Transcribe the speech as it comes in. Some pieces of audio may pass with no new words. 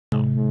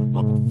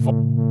Don't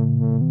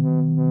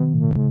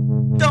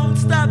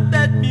stop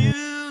that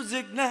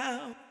music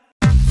now.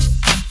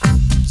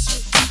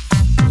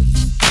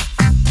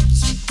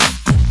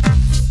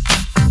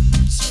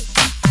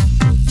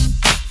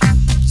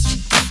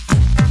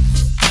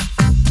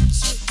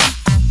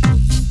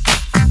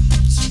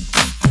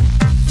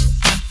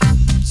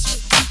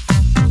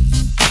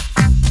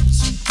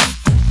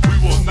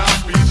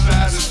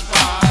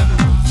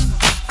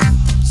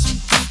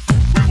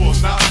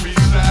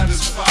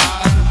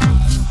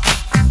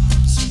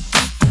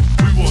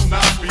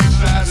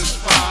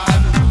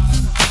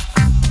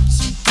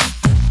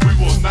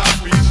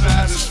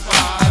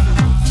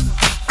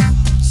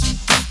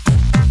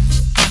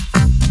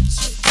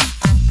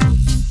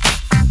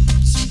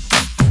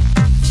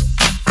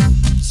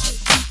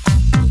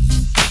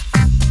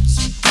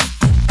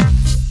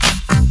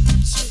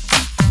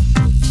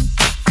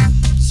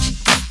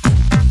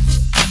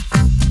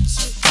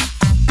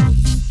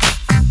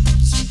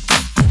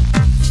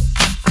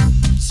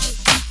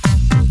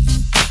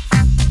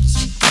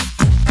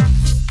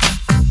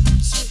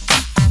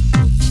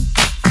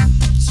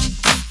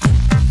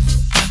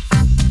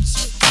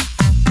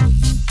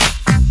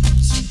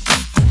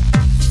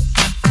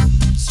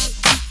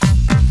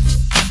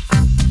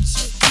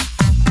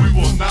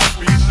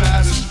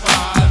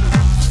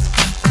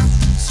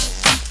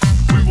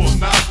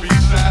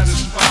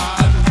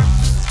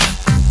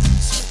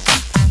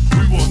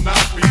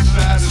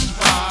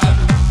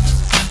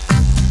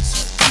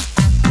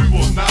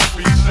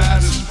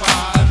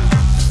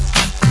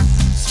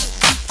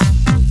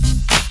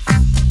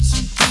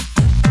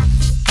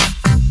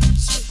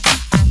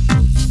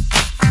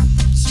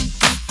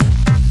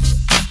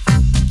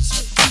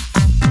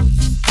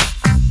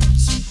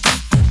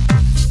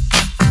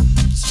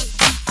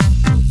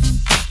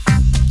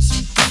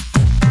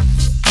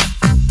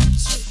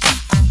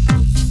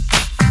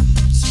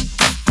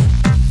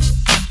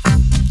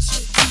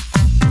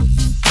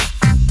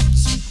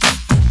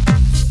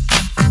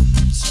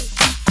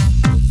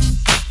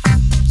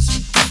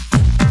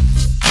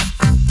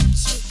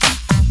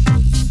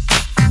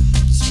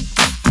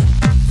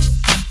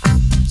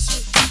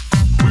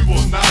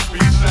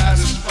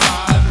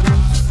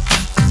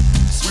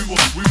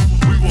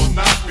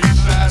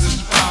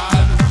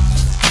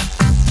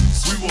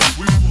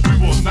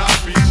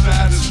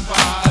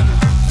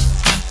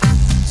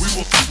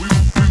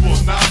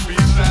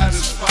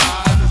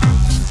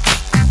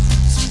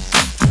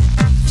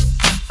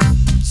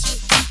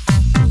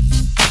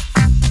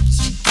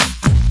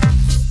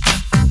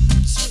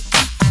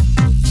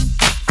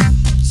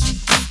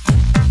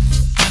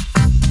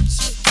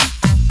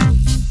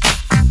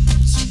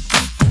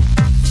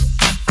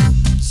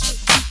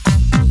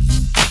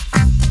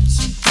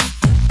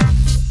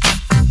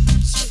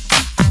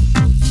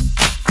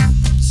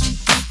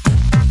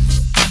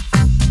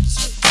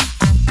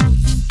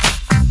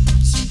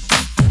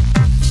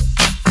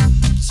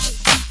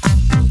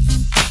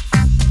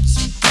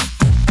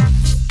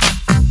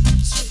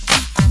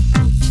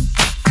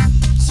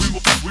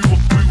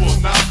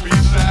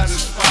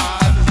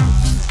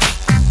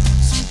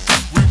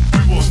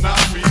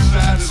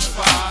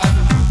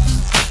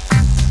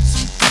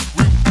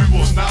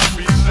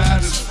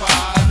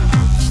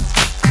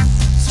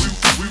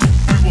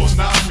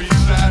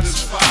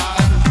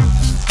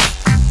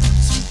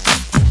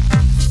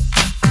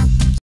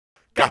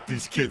 Got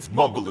these kids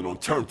mumbling on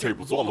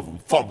turntables, all of them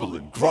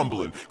fumbling,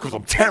 grumbling, cause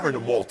I'm tearing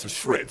them all to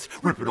shreds,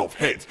 ripping off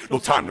heads, no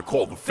time to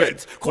call the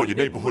feds, call your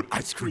neighborhood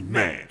ice cream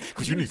man,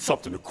 cause you need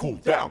something to cool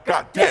down.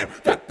 Goddamn,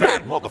 that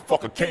bad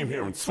motherfucker came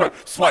here and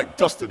swept, swiped,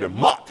 dusted, and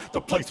mopped.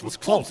 The place was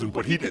closing,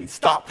 but he didn't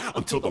stop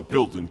until the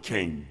building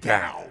came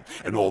down.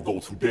 And all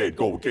those who dared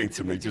go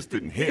against him, they just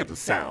didn't hear the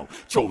sound,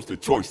 chose the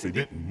choice, they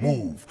didn't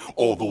move.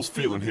 All those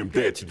feeling him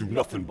dared to do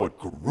nothing but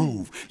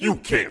groove. You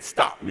can't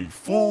stop me,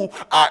 fool,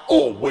 I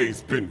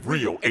always been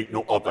real, ain't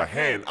no other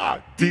hand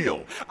I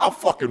deal. I'll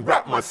fucking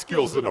wrap my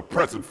skills in a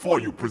present for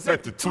you,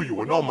 present it to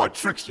you, and all my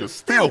tricks you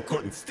still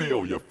couldn't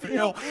steal. You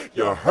feel?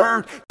 You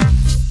heard?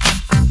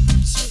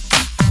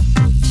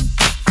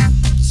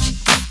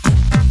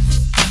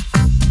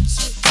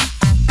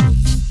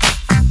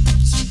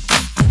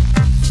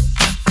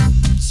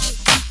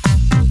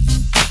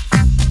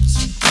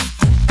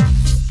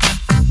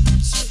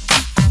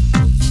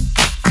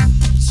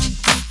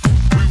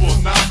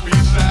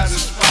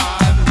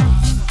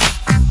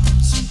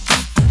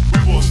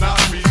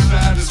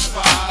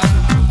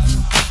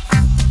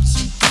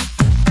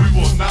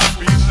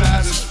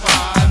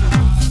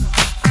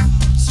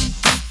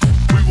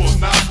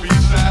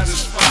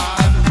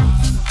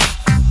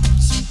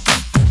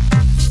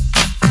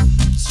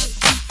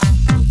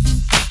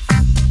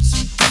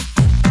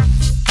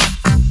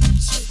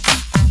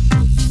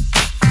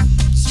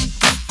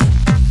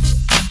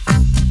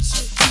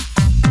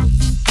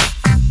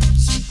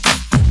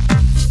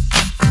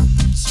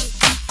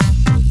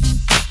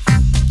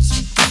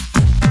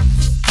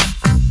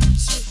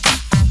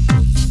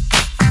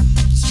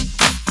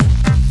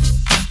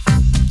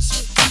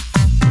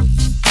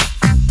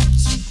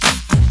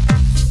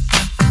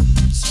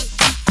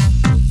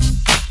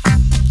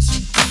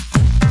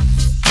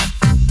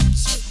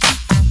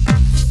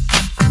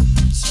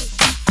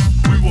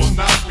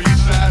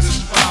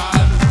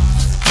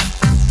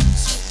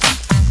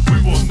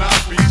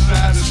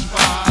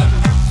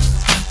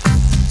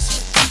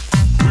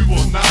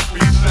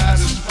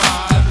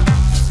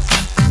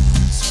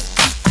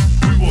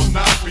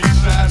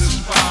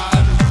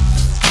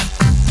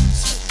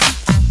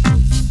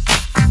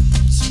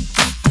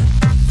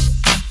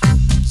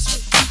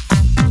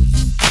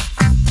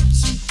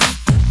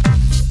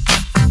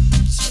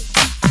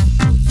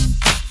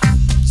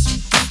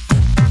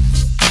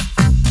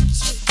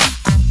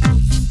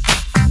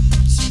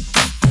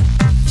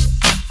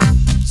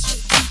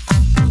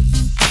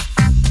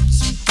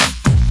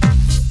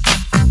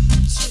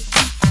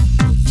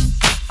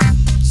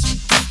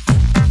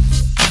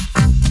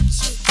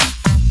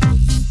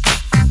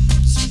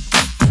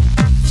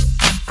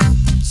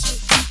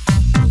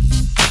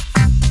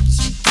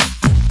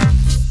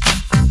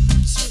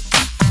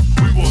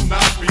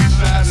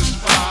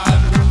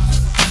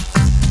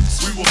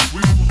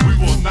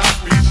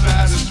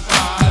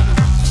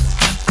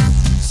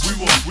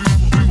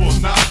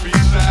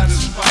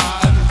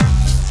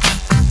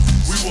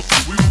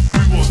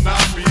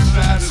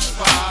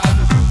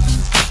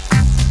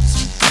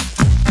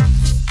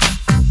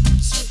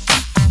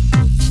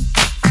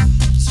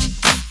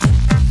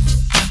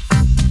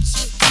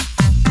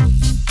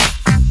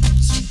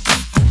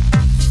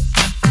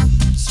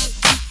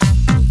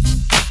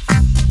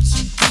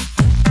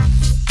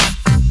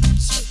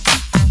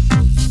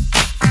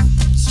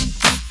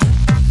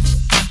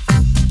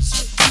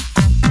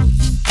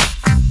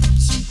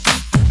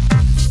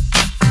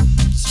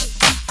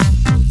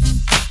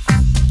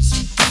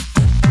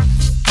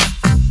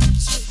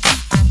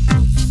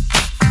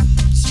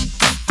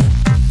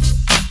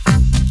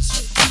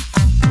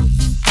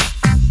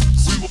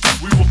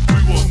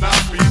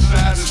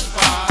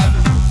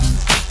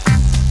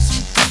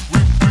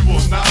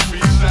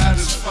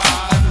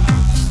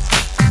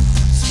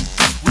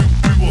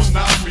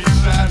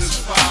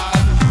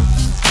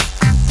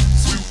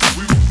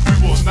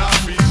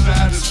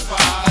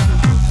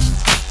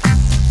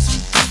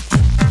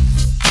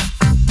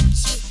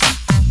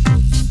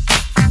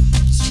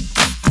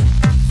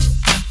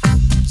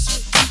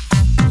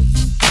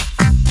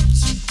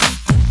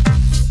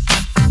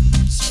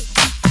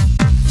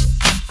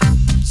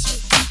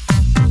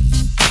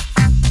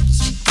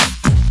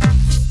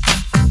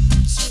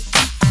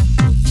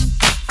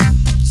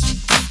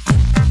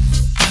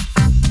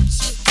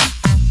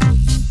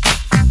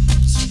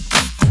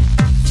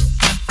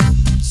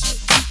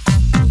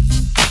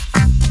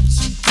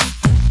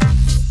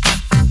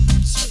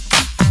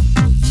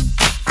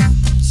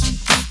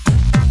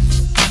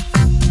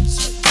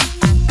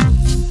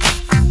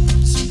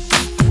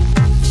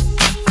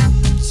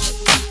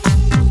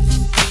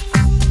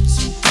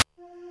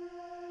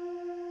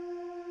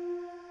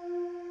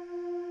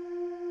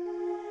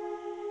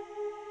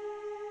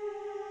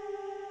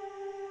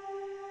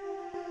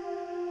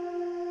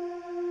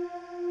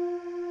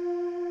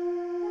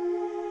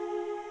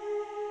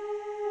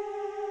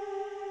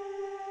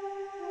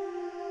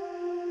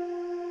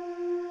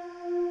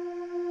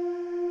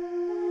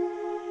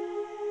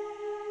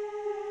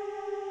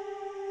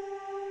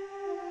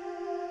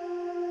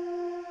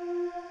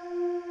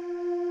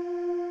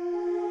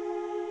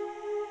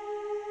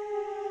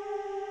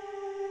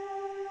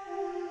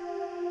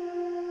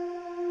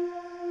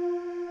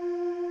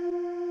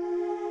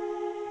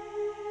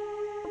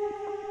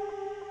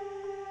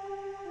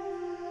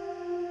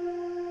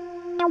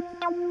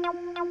 no, no,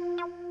 no, no,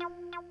 no, no.